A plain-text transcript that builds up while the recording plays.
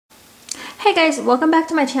Hey guys, welcome back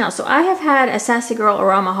to my channel. So I have had a Sassy Girl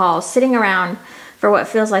Aroma haul sitting around for what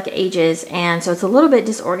feels like ages, and so it's a little bit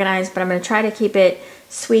disorganized, but I'm going to try to keep it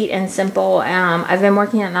sweet and simple. I've been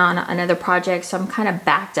working on another project, so I'm kind of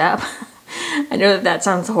backed up. I know that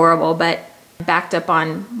sounds horrible, but backed up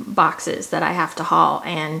on boxes that I have to haul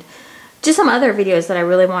and just some other videos that I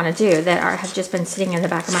really want to do that have just been sitting in the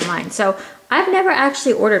back of my mind. So I've never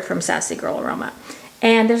actually ordered from Sassy Girl Aroma.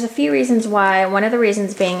 And there's a few reasons why. One of the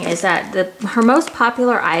reasons being is that her most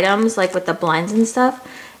popular items, like with the blends and stuff,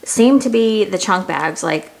 seem to be the chunk bags.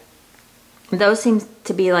 Like, those seem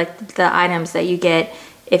to be like the items that you get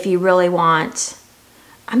if you really want.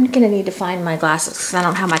 I'm gonna need to find my glasses because I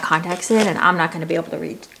don't have my contacts in, and I'm not gonna be able to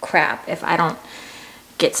read crap if I don't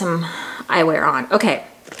get some eyewear on. Okay.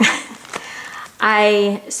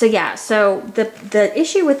 So the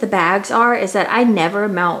issue with the bags is that I never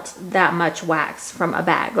melt that much wax from a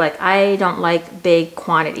bag. Like, I don't like big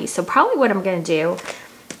quantities. So probably what I'm gonna do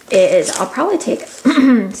is I'll probably take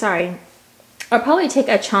I'll probably take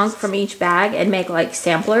a chunk from each bag and make like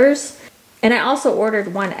samplers. And I also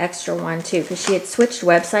ordered one extra one too, because she had switched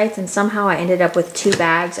websites and somehow I ended up with 2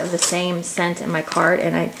 bags of the same scent in my cart,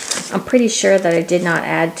 and I'm pretty sure that I did not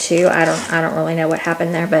add 2. I don't really know what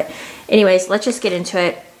happened there, but anyways, let's just get into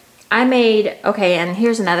it. Okay, and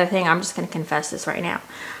here's another thing. I'm just going to confess this right now.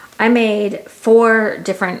 I made 3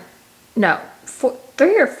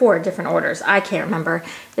 or 4 different orders. I can't remember.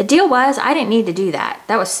 The deal was I didn't need to do that.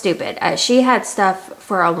 That was stupid. She had stuff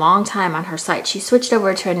for a long time on her site. She switched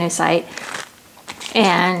over to a new site,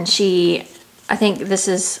 and I think this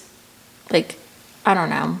is like, I don't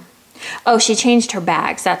know. Oh, she changed her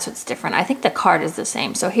bags. That's what's different. I think the card is the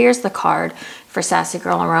same. So here's the card for Sassy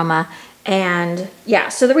Girl Aroma. And yeah,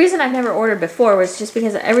 so the reason I've never ordered before was just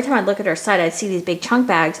because every time I'd look at her site, I'd see these big chunk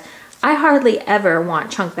bags. I hardly ever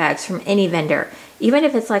want chunk bags from any vendor. Even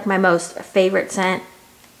if it's like my most favorite scent,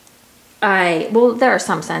 well, there are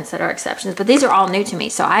some scents that are exceptions, but these are all new to me,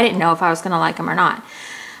 so I didn't know if I was going to like them or not.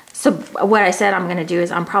 So what I said I'm going to do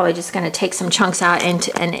is I'm probably just going to take some chunks out and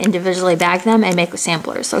individually bag them and make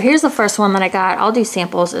samplers. So here's the first one that I got. I'll do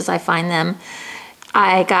samples as I find them.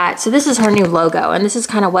 So this is her new logo, and this is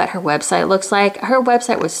kind of what her website looks like. Her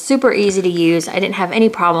website was super easy to use. I didn't have any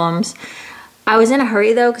problems. I was in a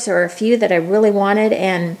hurry though, because there were a few that I really wanted,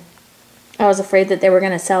 and I was afraid that they were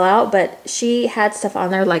going to sell out, but she had stuff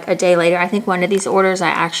on there like a day later. I think one of these orders I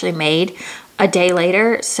actually made a day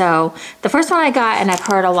later. So the first one I got, and I've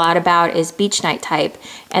heard a lot about, is Beach Night Type,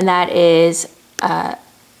 and that is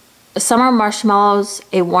summer marshmallows,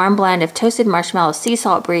 a warm blend of toasted marshmallows, sea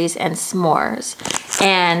salt breeze, and s'mores.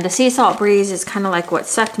 And the sea salt breeze is kind of like what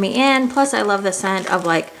sucked me in. Plus I love the scent of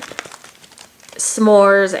like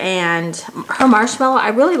s'mores and her marshmallow. I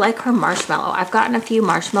really like her marshmallow. I've gotten a few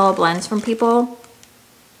marshmallow blends from people,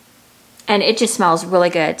 and it just smells really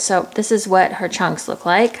good. So this is what her chunks look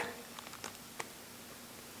like.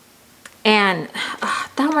 And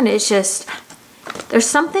that one is just, there's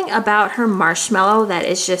something about her marshmallow that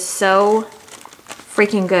is just so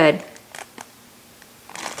freaking good.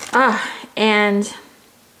 And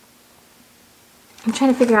I'm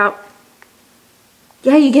trying to figure out,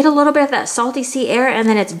 yeah, you get a little bit of that salty sea air, and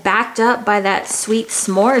then it's backed up by that sweet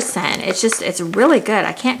s'mores scent. It's really good.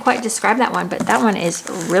 I can't quite describe that one, but that one is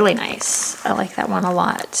really nice. I like that one a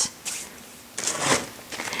lot.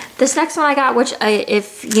 This next one I got, which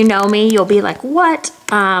if you know me, you'll be like, what?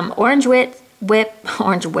 Orange Whip,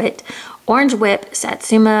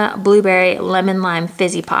 Satsuma Blueberry Lemon Lime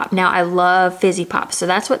Fizzy Pop. Now, I love Fizzy Pop, so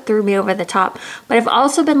that's what threw me over the top. But I've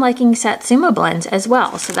also been liking Satsuma blends as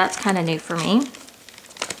well, so that's kind of new for me.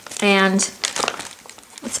 And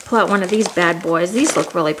let's pull out one of these bad boys. These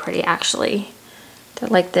look really pretty, actually. They're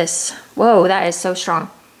like this. Whoa, that is so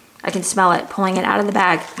strong. I can smell it pulling it out of the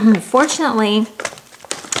bag. Fortunately,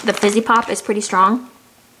 the Fizzy Pop is pretty strong,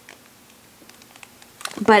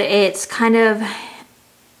 but it's kind of,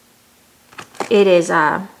 it's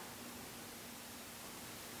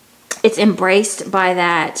embraced by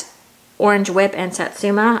that Orange Whip and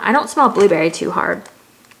Satsuma. I don't smell blueberry too hard.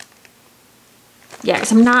 Yeah,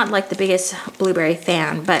 because I'm not like the biggest blueberry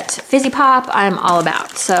fan, but Fizzy Pop I'm all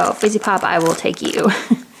about. So Fizzy Pop, I will take you.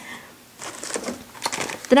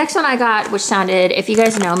 The next one I got, which sounded, if you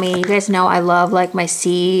guys know me, you guys know I love like my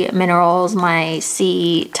sea minerals, my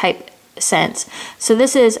sea type scents. So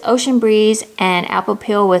this is Ocean Breeze and Apple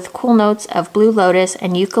Peel with cool notes of Blue Lotus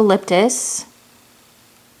and Eucalyptus,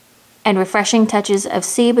 and refreshing touches of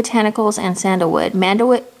sea botanicals and sandalwood,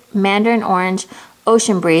 mandarin orange,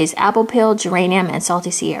 Ocean Breeze, Apple Peel, Geranium, and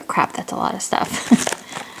Salty Sea Air. Crap, that's a lot of stuff.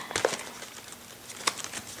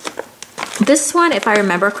 This one, if I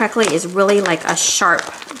remember correctly, is really like a sharp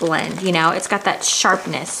blend, you know? It's got that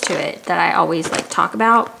sharpness to it that I always like talk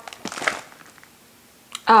about.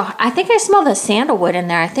 Oh, I think I smell the sandalwood in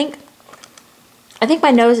there. I think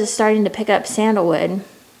my nose is starting to pick up sandalwood. And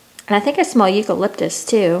I think I smell eucalyptus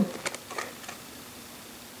too.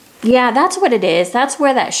 Yeah, that's what it is. That's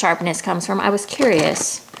where that sharpness comes from. I was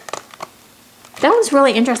curious. That one's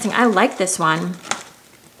really interesting. I like this one.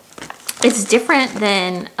 It's different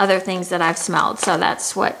than other things that I've smelled. So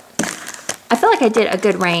that's what, I feel like I did a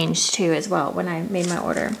good range too as well when I made my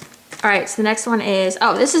order. All right, so the next one is,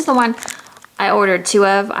 oh, this is the one I ordered 2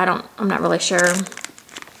 of. I'm not really sure.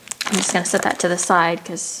 I'm just gonna set that to the side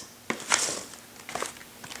because,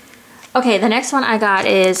 okay, the next one I got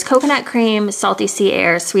is Coconut Cream, Salty Sea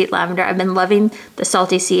Air, Sweet Lavender. I've been loving the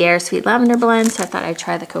Salty Sea Air, Sweet Lavender blend, so I thought I'd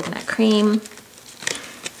try the Coconut Cream.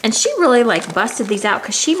 And she really like busted these out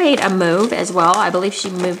because she made a move as well. I believe she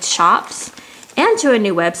moved shops and to a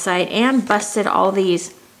new website and busted all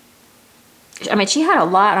these. I mean, she had a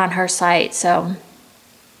lot on her site, so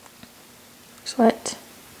that's what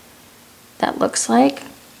that looks like.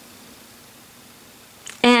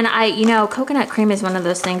 And you know, coconut cream is one of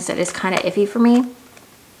those things that is kind of iffy for me.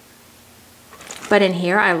 But in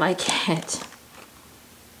here, I like it.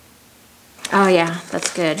 Oh yeah,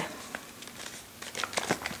 that's good.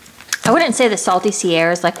 I wouldn't say the Salty Sea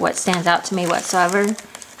Air is like what stands out to me whatsoever. Do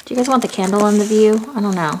you guys want the candle in the view? I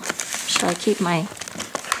don't know. Should I keep my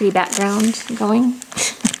pretty background going?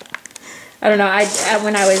 I don't know.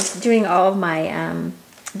 When I was doing all of my,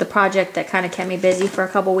 the project that kind of kept me busy for a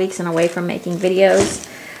couple weeks and away from making videos,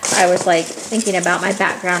 I was like thinking about my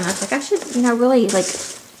background. I was like, I should, you know, really like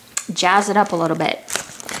jazz it up a little bit.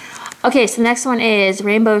 Okay, so the next one is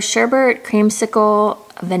Rainbow Sherbet Creamsicle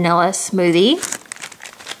Vanilla Smoothie.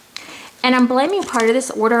 And I'm blaming part of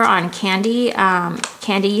this order on Candy.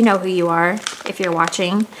 Candy, you know who you are if you're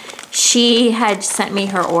watching. She had sent me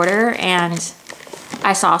her order and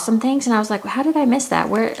I saw some things and I was like, how did I miss that?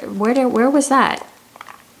 Where was that?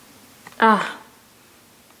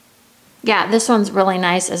 Yeah, this one's really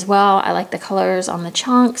nice as well. I like the colors on the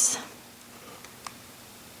chunks.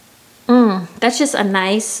 That's just a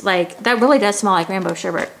nice, like, that really does smell like rainbow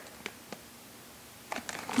sherbet.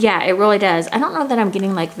 Yeah, it really does. I don't know that I'm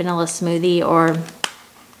getting like vanilla smoothie or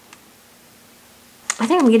I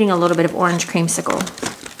think I'm getting a little bit of orange creamsicle.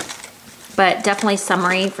 But definitely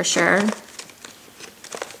summery for sure.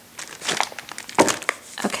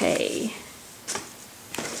 Okay.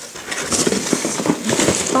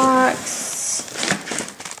 Box.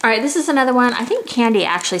 All right, this is another one. I think Candy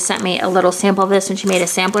actually sent me a little sample of this when she made a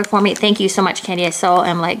sampler for me. Thank you so much, Candy. I still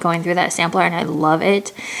am like going through that sampler and I love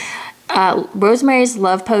it. Rosemary's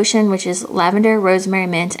Love Potion, which is lavender, rosemary,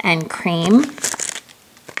 mint, and cream.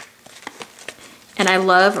 And I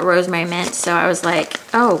love rosemary mint, so I was like,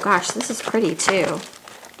 oh gosh, this is pretty too.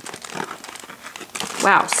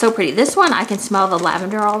 Wow, so pretty. This one, I can smell the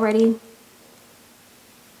lavender already.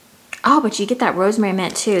 Oh, but you get that rosemary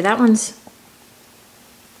mint too. That one's,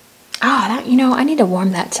 oh, that, you know, I need to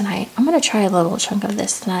warm that tonight. I'm going to try a little chunk of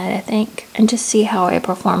this tonight, I think, and just see how it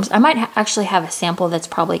performs. I might actually have a sample that's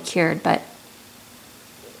probably cured, but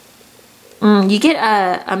you get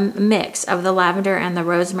a mix of the lavender and the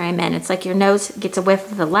rosemary mint. It's like your nose gets a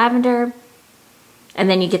whiff of the lavender, and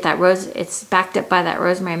then you get that rose, it's backed up by that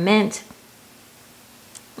rosemary mint.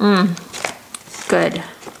 Good.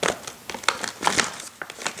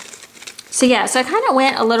 So yeah, so I kind of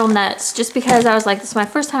went a little nuts just because I was like, this is my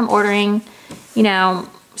first time ordering, you know,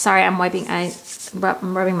 sorry, I'm rubbing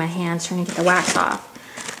my hands trying to get the wax off.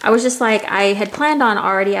 I was just like, I had planned on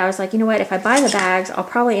already, I was like, you know what, if I buy the bags, I'll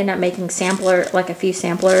probably end up making like a few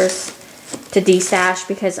samplers to destash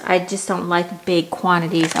because I just don't like big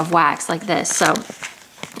quantities of wax like this. So,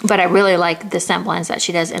 but I really like the scent blends that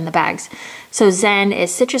she does in the bags. So Zen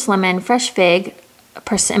is citrus lemon, fresh fig,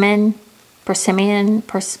 persimmon,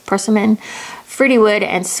 fruity wood,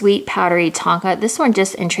 and sweet powdery tonka. This one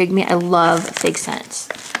just intrigued me. I love fig scents.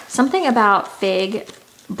 Something about fig,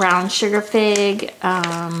 brown sugar fig,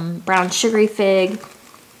 brown sugary fig,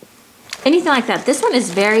 anything like that. This one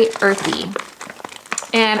is very earthy.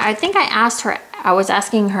 And I think I asked her, I was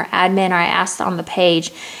asking her admin, or I asked on the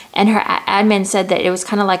page, and her admin said that it was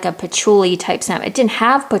kind of like a patchouli type scent. It didn't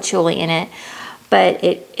have patchouli in it, but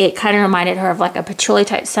it kind of reminded her of like a patchouli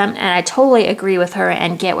type scent, and I totally agree with her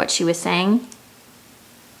and get what she was saying.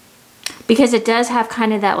 Because it does have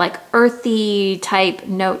kind of that like earthy type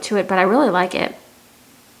note to it, but I really like it.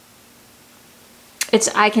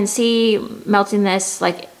 I can see melting this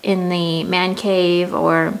like in the man cave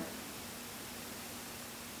or,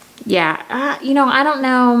 yeah, you know, I don't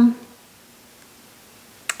know.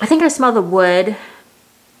 I think I smell the wood.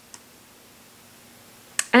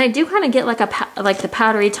 And I do kind of get like the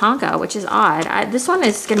powdery tonka, which is odd. This one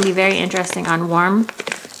is going to be very interesting on warm.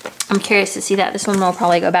 I'm curious to see that. This one will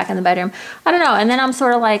probably go back in the bedroom. I don't know. And then I'm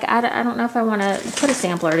sort of like, I don't know if I want to put a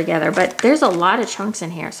sampler together, but there's a lot of chunks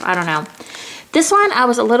in here, so I don't know. This one I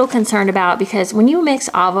was a little concerned about because when you mix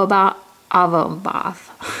Avo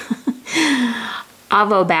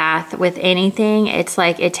Bath with anything, it's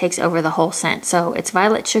like it takes over the whole scent. So it's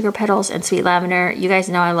violet sugar petals and sweet lavender. You guys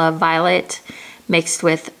know I love violet mixed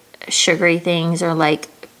with sugary things or like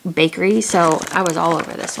bakery, so I was all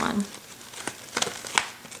over this one.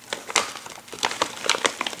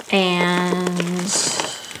 And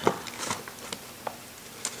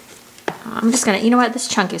I'm just gonna, you know what, this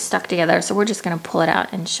chunk is stuck together, so we're just gonna pull it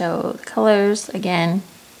out and show the colors again.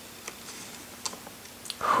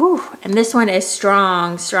 Whew, and this one is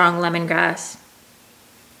strong, strong lemongrass.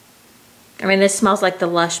 I mean, this smells like the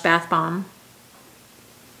Lush Bath Bomb.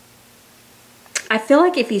 I feel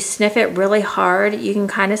like if you sniff it really hard, you can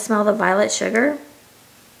kind of smell the violet sugar.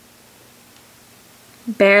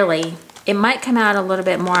 Barely. It might come out a little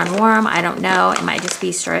bit more on warm. I don't know. It might just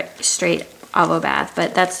be straight Avo Bath,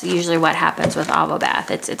 but that's usually what happens with Avo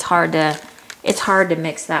Bath. It's hard to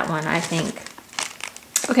mix that one, I think.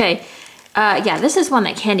 Okay. Yeah, this is one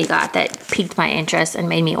that Candy got that piqued my interest and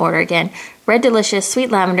made me order again. Red Delicious,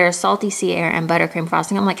 Sweet Lavender, Salty Sea Air, and Buttercream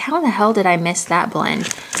Frosting. I'm like, how the hell did I miss that blend?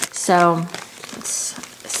 So let's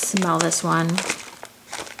smell this one.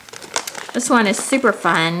 This one is super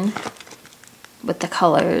fun with the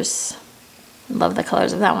colors. Love the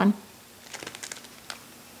colors of that one.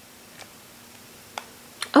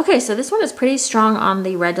 Okay, so this one is pretty strong on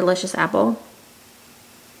the Red Delicious apple.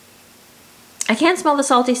 I can't smell the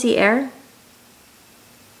Salty Sea Air.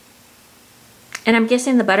 And I'm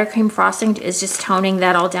guessing the buttercream frosting is just toning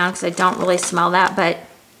that all down because I don't really smell that, but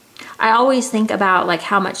I always think about like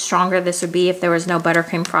how much stronger this would be if there was no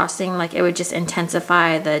buttercream frosting. Like it would just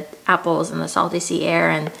intensify the apples and the Salty Sea Air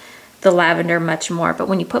and the lavender much more. But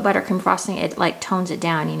when you put buttercream frosting, it like tones it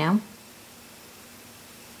down, you know?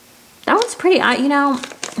 That one's pretty, you know,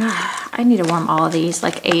 I need to warm all of these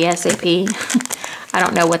like ASAP. I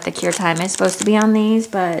don't know what the cure time is supposed to be on these,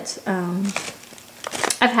 but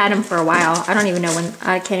I've had them for a while. I don't even know when,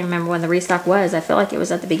 I can't even remember when the restock was. I feel like it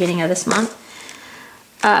was at the beginning of this month.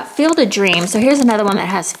 Field of Dream. So here's another one that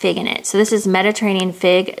has fig in it. So this is Mediterranean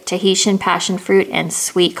fig, Tahitian passion fruit, and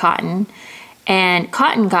sweet cotton. And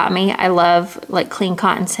cotton got me. I love like clean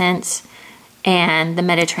cotton scents, and the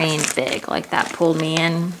Mediterranean fig, like that pulled me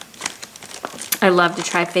in. I love to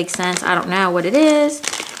try fig scents. I don't know what it is.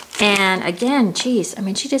 And again, geez, I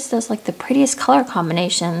mean, she just does like the prettiest color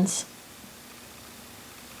combinations.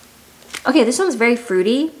 Okay, this one's very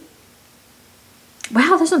fruity.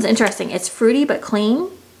 Wow, this one's interesting. It's fruity but clean.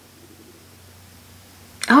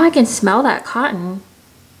 Oh, I can smell that cotton.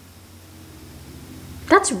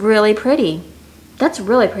 That's really pretty. That's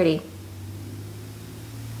really pretty.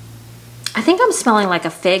 I think I'm smelling like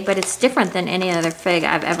a fig, but it's different than any other fig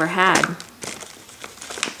I've ever had.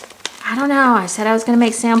 I don't know. I said I was going to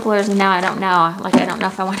make samplers, and now I don't know. Like, I don't know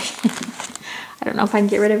if I want to. I don't know if I can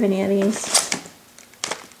get rid of any of these.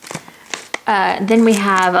 Then we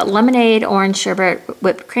have lemonade, orange sherbet,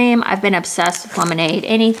 whipped cream. I've been obsessed with lemonade.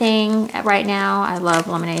 Anything right now. I love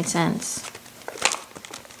lemonade scents.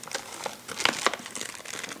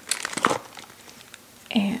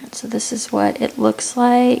 And so this is what it looks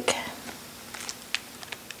like.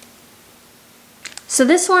 So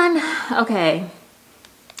this one, okay.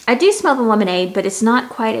 I do smell the lemonade, but it's not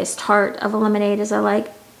quite as tart of a lemonade as I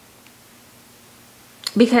like,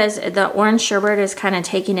 because the orange sherbet is kind of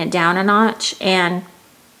taking it down a notch, and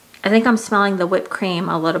I think I'm smelling the whipped cream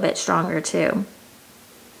a little bit stronger too.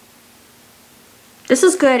 This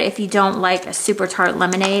is good if you don't like a super tart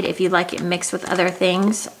lemonade, if you like it mixed with other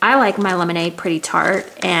things. I like my lemonade pretty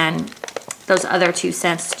tart, and those other two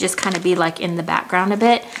scents just kind of be like in the background a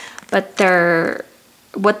bit, but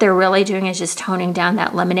what they're really doing is just toning down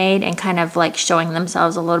that lemonade and kind of like showing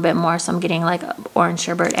themselves a little bit more. So I'm getting like orange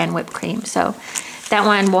sherbet and whipped cream. So that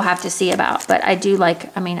one we'll have to see about, but I do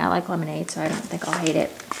like, I mean, I like lemonade, so I don't think I'll hate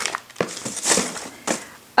it.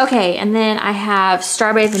 Okay, and then I have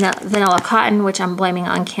Strawberry Vanilla Cotton, which I'm blaming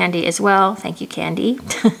on Candy as well. Thank you, Candy.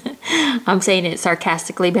 I'm saying it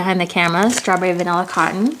sarcastically behind the camera. Strawberry Vanilla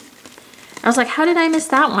Cotton. I was like, how did I miss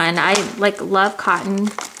that one? I like love cotton.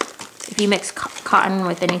 If you mix cotton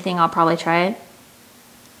with anything, I'll probably try it.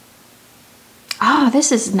 Oh,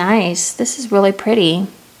 this is nice. This is really pretty.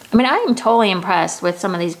 I mean, I am totally impressed with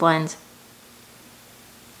some of these blends.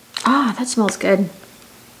 Oh, that smells good.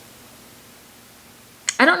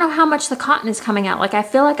 I don't know how much the cotton is coming out. Like I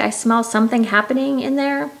feel like I smell something happening in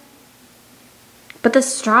there. But the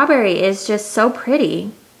strawberry is just so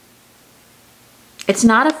pretty. It's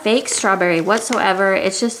not a fake strawberry whatsoever.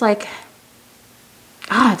 It's just like,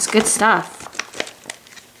 ah, it's good stuff.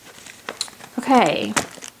 Okay.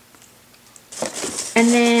 And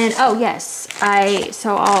then, oh yes, I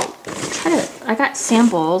got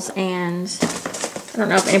samples, and I don't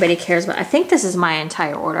know if anybody cares, but I think this is my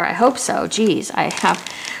entire order. I hope so. Geez, I have.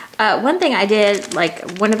 One thing I did,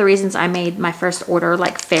 like one of the reasons I made my first order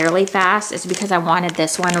like fairly fast is because I wanted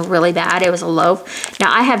this one really bad. It was a loaf.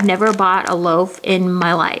 Now I have never bought a loaf in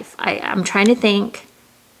my life. I'm trying to think.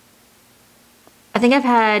 I think I've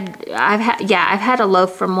had a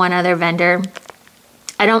loaf from one other vendor.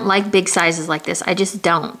 I don't like big sizes like this. I just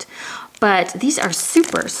don't. But these are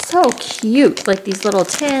so cute. Like these little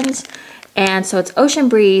tins. And so it's Ocean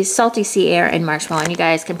Breeze, Salty Sea Air, and Marshmallow. And you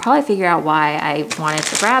guys can probably figure out why I wanted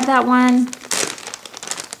to grab that one.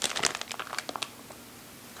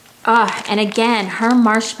 And again, her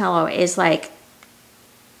marshmallow is like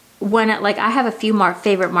I have a few more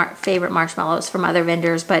favorite marshmallows from other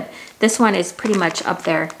vendors, but this one is pretty much up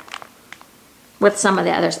there with some of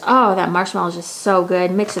the others. Oh, that marshmallow is just so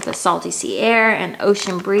good, mixed with the Salty Sea Air and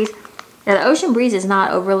Ocean Breeze. Now, the Ocean Breeze is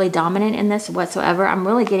not overly dominant in this whatsoever. I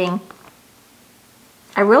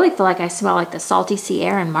really feel like I smell like the Salty Sea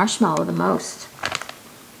Air and Marshmallow the most.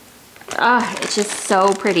 It's just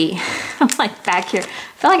so pretty. I'm like back here.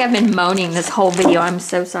 I feel like I've been moaning this whole video. I'm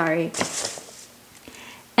so sorry.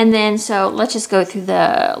 And then, so let's just go through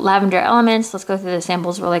the Lavender Elements. Let's go through the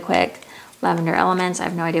samples really quick. Lavender Elements, I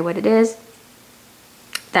have no idea what it is.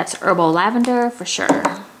 That's Herbal Lavender for sure.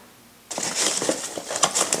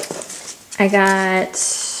 I got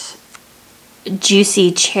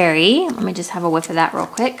Juicy Cherry. Let me just have a whiff of that real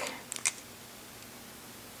quick.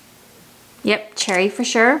 Yep, cherry for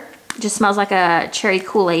sure. It just smells like a cherry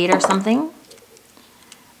Kool-Aid or something.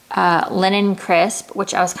 Linen Crisp,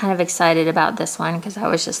 which I was kind of excited about this one because I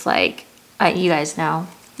was just like, you guys know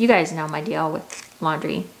my deal with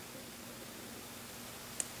laundry.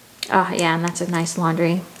 Oh yeah, and that's a nice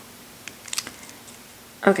laundry.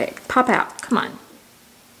 Okay, pop out, come on.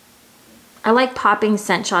 I like popping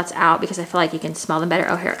scent shots out because I feel like you can smell them better.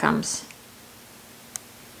 Oh, here it comes.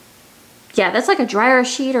 Yeah, that's like a dryer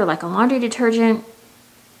sheet or like a laundry detergent.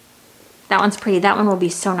 That one's pretty. That one will be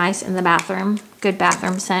so nice in the bathroom. Good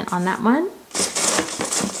bathroom scent on that one.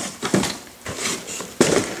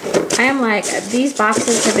 I am like, these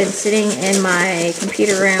boxes have been sitting in my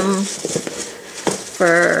computer room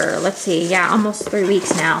for, let's see, yeah, almost 3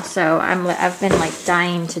 weeks now. So I've been like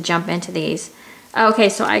dying to jump into these. Okay,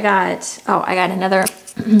 so I got another,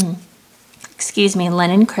 excuse me,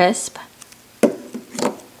 Linen Crisp.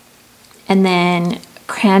 And then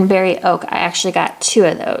Cranberry Oak. I actually got 2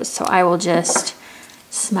 of those. So I will just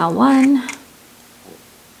smell one.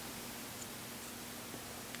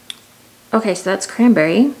 Okay, so that's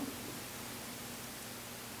cranberry.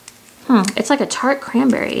 It's like a tart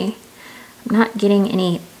cranberry. I'm not getting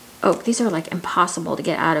any oak. These are like impossible to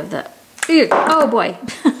get out of the, oh boy.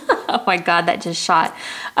 Oh my God, that just shot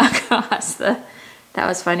across the, that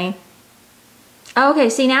was funny. Okay,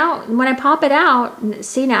 see now, when I pop it out,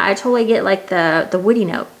 see now, I totally get like the woody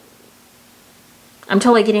note. I'm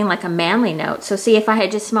totally getting like a manly note. So see, if I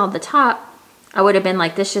had just smelled the top, I would have been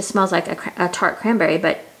like, this just smells like a tart cranberry,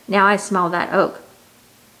 but now I smell that oak.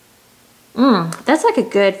 That's like a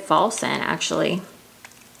good fall scent, actually.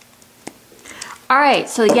 All right,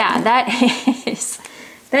 so yeah, that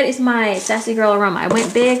is my Sassy Girl Aroma. I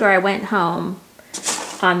went big or I went home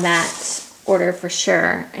on that order for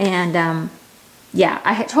sure. And yeah,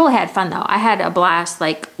 I totally had fun though. I had a blast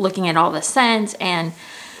like looking at all the scents, and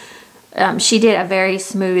she did a very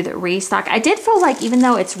smooth restock. I did feel like even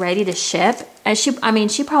though it's ready to ship, and she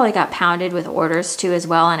probably got pounded with orders too as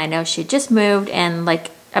well. And I know she just moved and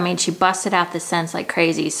like, she busted out the scents like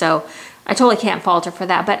crazy. So I totally can't fault her for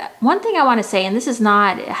that. But one thing I want to say, and this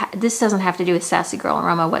doesn't have to do with Sassy Girl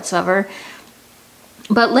Aroma whatsoever,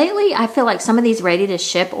 but lately I feel like some of these ready to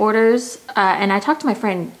ship orders, and I talked to my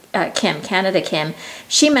friend Kim, Canada Kim,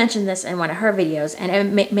 she mentioned this in one of her videos, and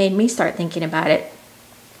it made me start thinking about it.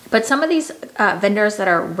 But some of these vendors that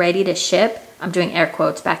are ready to ship, I'm doing air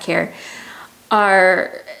quotes back here,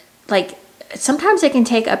 are like, sometimes it can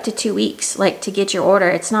take up to 2 weeks, like, to get your order.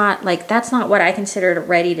 It's not like, that's not what I consider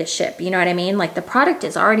ready to ship. You know what I mean? Like, the product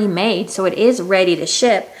is already made, so it is ready to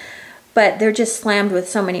ship, but they're just slammed with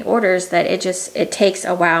so many orders that it takes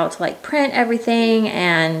a while to like print everything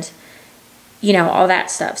and, you know, all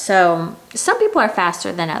that stuff. So some people are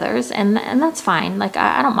faster than others, and that's fine. Like,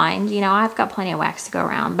 I don't mind, you know, I've got plenty of wax to go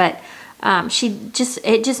around, but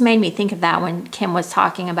it just made me think of that when Kim was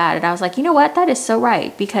talking about it. I was like, you know what? That is so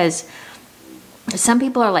right, because some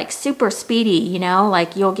people are like super speedy, you know,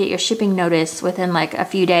 like you'll get your shipping notice within like a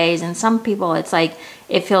few days, and some people it's like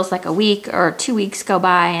it feels like a week or 2 weeks go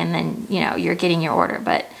by and then, you know, you're getting your order.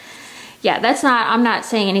 But yeah, I'm not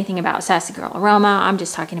saying anything about Sassy Girl Aroma. I'm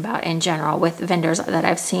just talking about in general with vendors that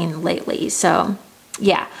I've seen lately. So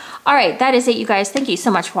yeah. All right, that is it, you guys. Thank you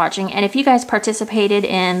so much for watching. And if you guys participated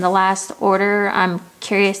in the last order, I'm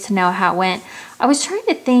curious to know how it went. I was trying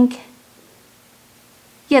to think.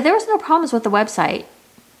 Yeah, there was no problems with the website.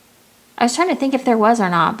 I was trying to think if there was or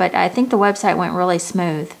not, but I think the website went really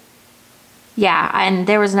smooth. Yeah, and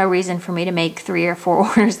there was no reason for me to make 3 or 4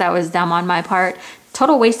 orders. That was dumb on my part.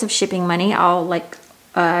 Total waste of shipping money. I'll like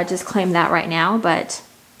just claim that right now, but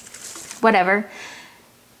whatever.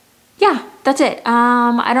 Yeah, that's it.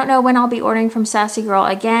 I don't know when I'll be ordering from Sassy Girl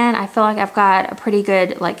again. I feel like I've got a pretty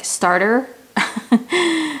good like starter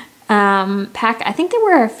pack. I think there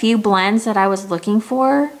were a few blends that I was looking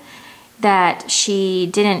for that she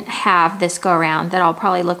didn't have this go around that I'll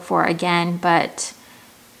probably look for again. But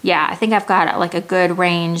yeah, I think I've got like a good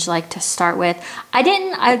range like to start with.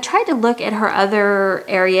 I tried to look at her other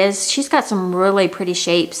areas. She's got some really pretty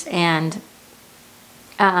shapes and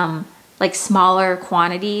like smaller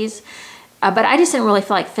quantities, but I just didn't really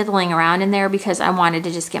feel like fiddling around in there because I wanted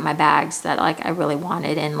to just get my bags that like I really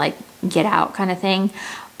wanted and like get out kind of thing.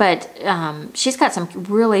 But she's got some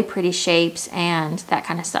really pretty shapes and that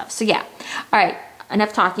kind of stuff. So yeah, all right,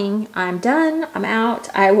 enough talking. I'm done. I'm out.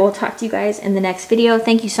 I will talk to you guys in the next video.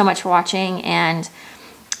 Thank you so much for watching, and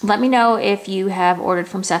let me know if you have ordered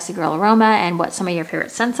from Sassy Girl Aroma and what some of your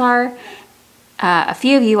favorite scents are. A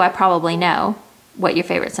few of you I probably know what your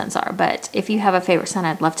favorite scents are, but if you have a favorite scent,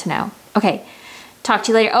 I'd love to know. Okay, talk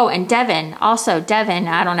to you later. Oh, and Devin, also Devin,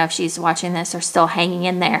 I don't know if she's watching this or still hanging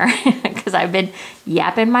in there because I've been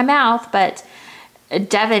yapping my mouth, but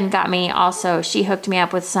Devin got me also, she hooked me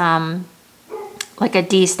up with some, like a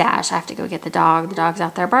D-stash. I have to go get the dog. The dog's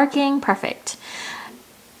out there barking. Perfect.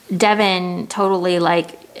 Devin totally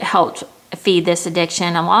like helped feed this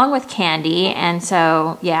addiction along with Candy, and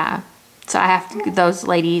so yeah. So I have those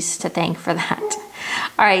ladies to thank for that.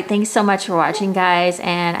 All right, thanks so much for watching, guys,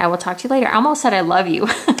 and I will talk to you later. I almost said I love you.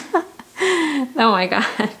 Oh my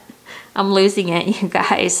God. I'm losing it, you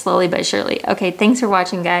guys, slowly but surely. Okay, thanks for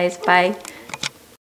watching, guys. Bye.